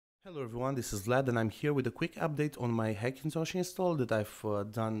Hello everyone, this is Vlad and I'm here with a quick update on my Hackintosh install that I've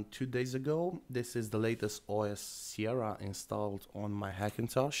done 2 days ago. This is the latest OS Sierra installed on my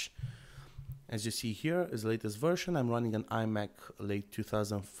Hackintosh. As you see here is the latest version. I'm running an iMac late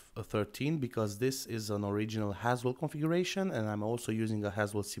 2013 because this is an original Haswell configuration and I'm also using a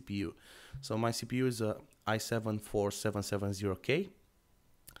Haswell CPU. So my CPU is a i7-4770K,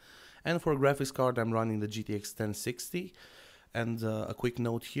 and for a graphics card I'm running the GTX 1060. And a quick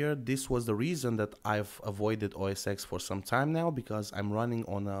note here, this was the reason that I've avoided OS X for some time now, because I'm running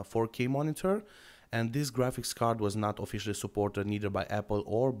on a 4K monitor and this graphics card was not officially supported neither by Apple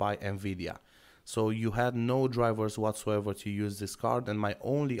or by nVidia. So you had no drivers whatsoever to use this card, and my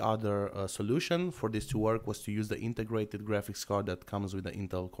only other solution for this to work was to use the integrated graphics card that comes with the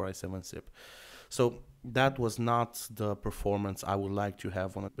Intel Core i7 chip. So that was not the performance I would like to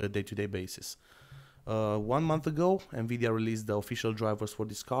have on a day-to-day basis. 1 month ago, nVidia released the official drivers for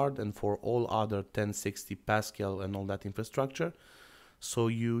this card and for all other 1060 Pascal and all that infrastructure, so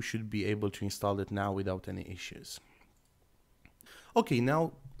you should be able to install it now without any issues. Okay,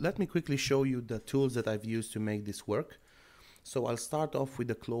 now let me quickly show you the tools that I've used to make this work. So I'll start off with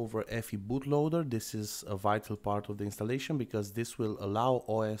the Clover FE bootloader. This is a vital part of the installation because this will allow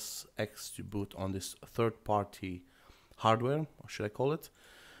OS X to boot on this third-party hardware, or should I call it.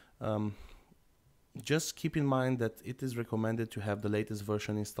 Just keep in mind that it is recommended to have the latest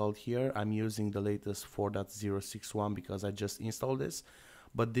version installed here. I'm using the latest 4.061 because I just installed this,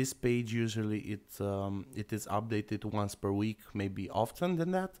 but this page usually it is updated once per week, maybe often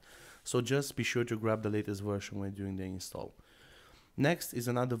than that. So just be sure to grab the latest version when doing the install. Next is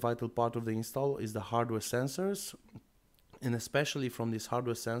another vital part of the install is the hardware sensors, and especially from these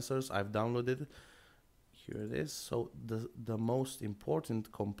hardware sensors I've downloaded. Here it is. So the most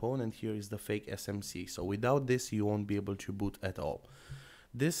important component here is the fake SMC. So without this you won't be able to boot at all.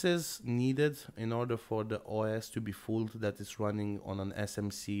 This is needed in order for the OS to be fooled that it's running on an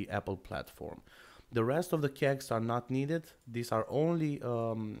SMC Apple platform. The rest of the kegs are not needed. These are only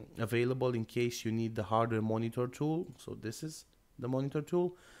available in case you need the hardware monitor tool. So this is the monitor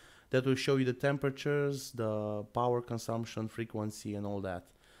tool that will show you the temperatures, the power consumption, frequency, and all that.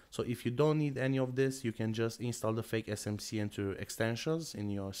 So if you don't need any of this, you can just install the fake SMC into extensions in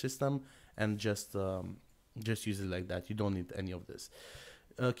your system and just use it like that. You don't need any of this.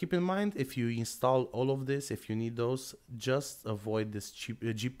 Keep in mind, if you install all of this, if you need those, just avoid this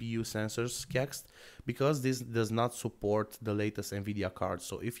GPU sensors kext, because this does not support the latest nVidia cards.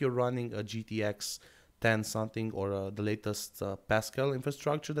 So if you're running a GTX 10 something or the latest Pascal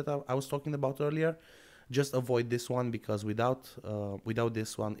infrastructure that I was talking about earlier, just avoid this one, because without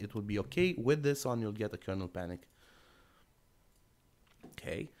this one it will be okay. With this one you'll get a kernel panic.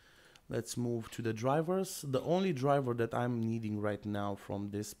 Okay, let's move to the drivers. The only driver that I'm needing right now from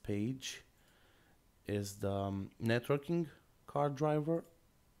this page is the networking card driver.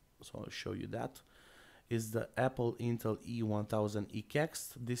 So I'll show you that. Is the Apple Intel E1000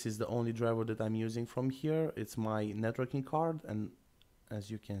 eKext. This is the only driver that I'm using from here. It's my networking card, and as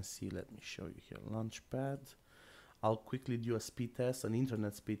you can see, let me show you here, Launchpad. I'll quickly do a speed test, an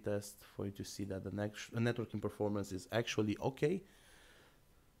internet speed test, for you to see that the networking performance is actually okay.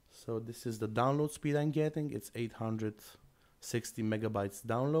 So this is the download speed I'm getting. It's 860 megabytes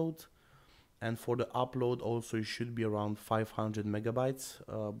download. And for the upload also it should be around 500 megabytes,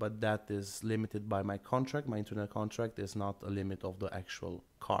 but that is limited by my contract. My internet contract is not a limit of the actual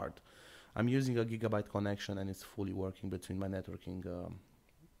card. I'm using a gigabyte connection and it's fully working between my networking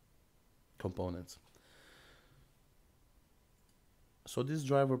components. So this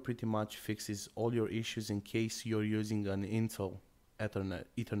driver pretty much fixes all your issues in case you're using an Intel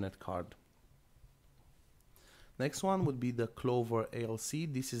Ethernet card. Next one would be the Clover ALC.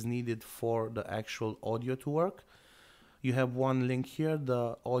 This is needed for the actual audio to work. You have one link here,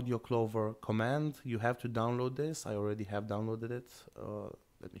 the Audio Clover command. You have to download this. I already have downloaded it.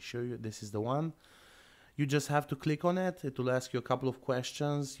 Let me show you. This is the one. You just have to click on it. It will ask you a couple of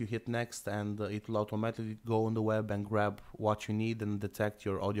questions. You hit next and it will automatically go on the web and grab what you need and detect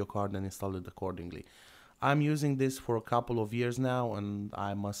your audio card and install it accordingly. I'm using this for a couple of years now and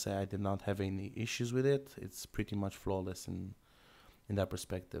I must say I did not have any issues with it. It's pretty much flawless in that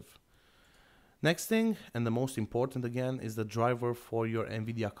perspective. Next thing, and the most important again, is the driver for your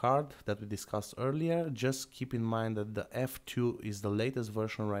nVidia card that we discussed earlier. Just keep in mind that the F2 is the latest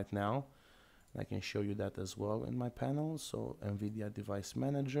version right now. I can show you that as well in my panel. So nVidia Device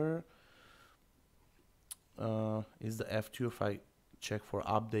Manager is the F2. If I check for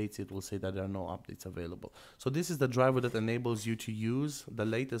updates, it will say that there are no updates available. So this is the driver that enables you to use the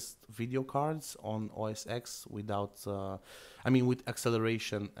latest video cards on OS X without, with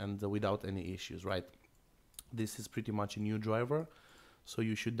acceleration and without any issues, right? This is pretty much a new driver. So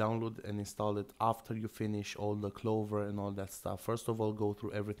you should download and install it after you finish all the Clover and all that stuff. First of all, go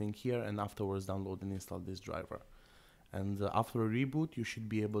through everything here and afterwards download and install this driver. And after a reboot, you should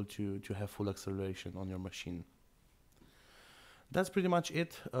be able to have full acceleration on your machine. That's pretty much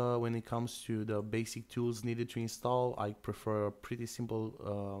it when it comes to the basic tools needed to install. I prefer a pretty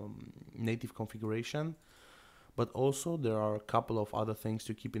simple native configuration, but also there are a couple of other things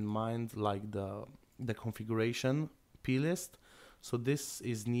to keep in mind, like the configuration plist. So this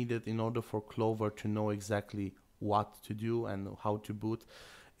is needed in order for Clover to know exactly what to do and how to boot.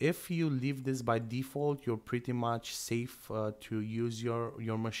 If you leave this by default, you're pretty much safe to use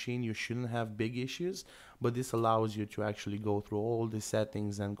your machine. You shouldn't have big issues, but this allows you to actually go through all the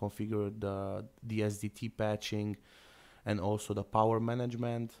settings and configure the SDT patching and also the power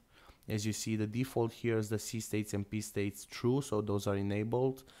management. As you see, the default here is the C states and P states true, so those are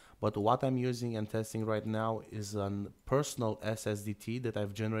enabled. But what I'm using and testing right now is a personal SSDT that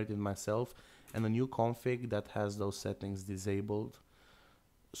I've generated myself and a new config that has those settings disabled.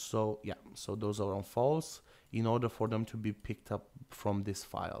 So yeah, so those are on false in order for them to be picked up from this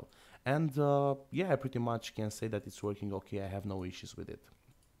file. And yeah, I pretty much can say that it's working okay. I have no issues with it.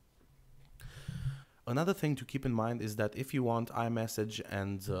 Another thing to keep in mind is that if you want iMessage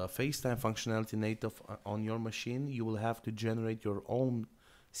and FaceTime functionality native on your machine, you will have to generate your own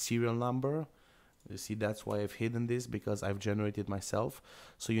serial number. You see, that's why I've hidden this, because I've generated myself.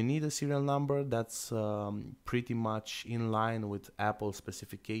 So you need a serial number that's pretty much in line with Apple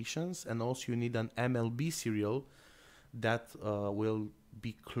specifications, and also you need an MLB serial that will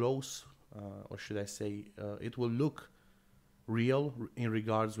be close, or should I say, it will look real in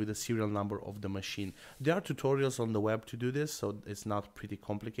regards with the serial number of the machine. There are tutorials on the web to do this, so it's not pretty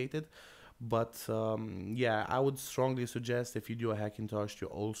complicated. But yeah, I would strongly suggest if you do a Hackintosh to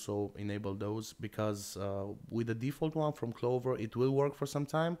also enable those, because with the default one from Clover, it will work for some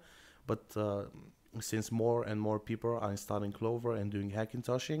time. But since more and more people are installing Clover and doing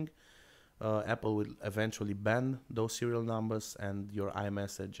Hackintoshing, Apple will eventually ban those serial numbers, and your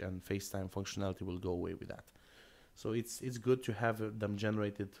iMessage and FaceTime functionality will go away with that. So it's good to have them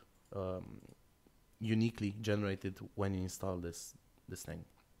generated, uniquely generated when you install this thing.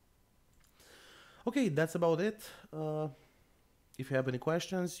 Okay, that's about it. If you have any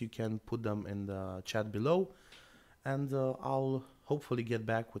questions, you can put them in the chat below, and I'll hopefully get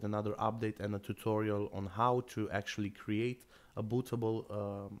back with another update and a tutorial on how to actually create a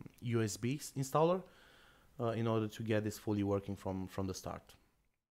bootable USB installer in order to get this fully working from the start.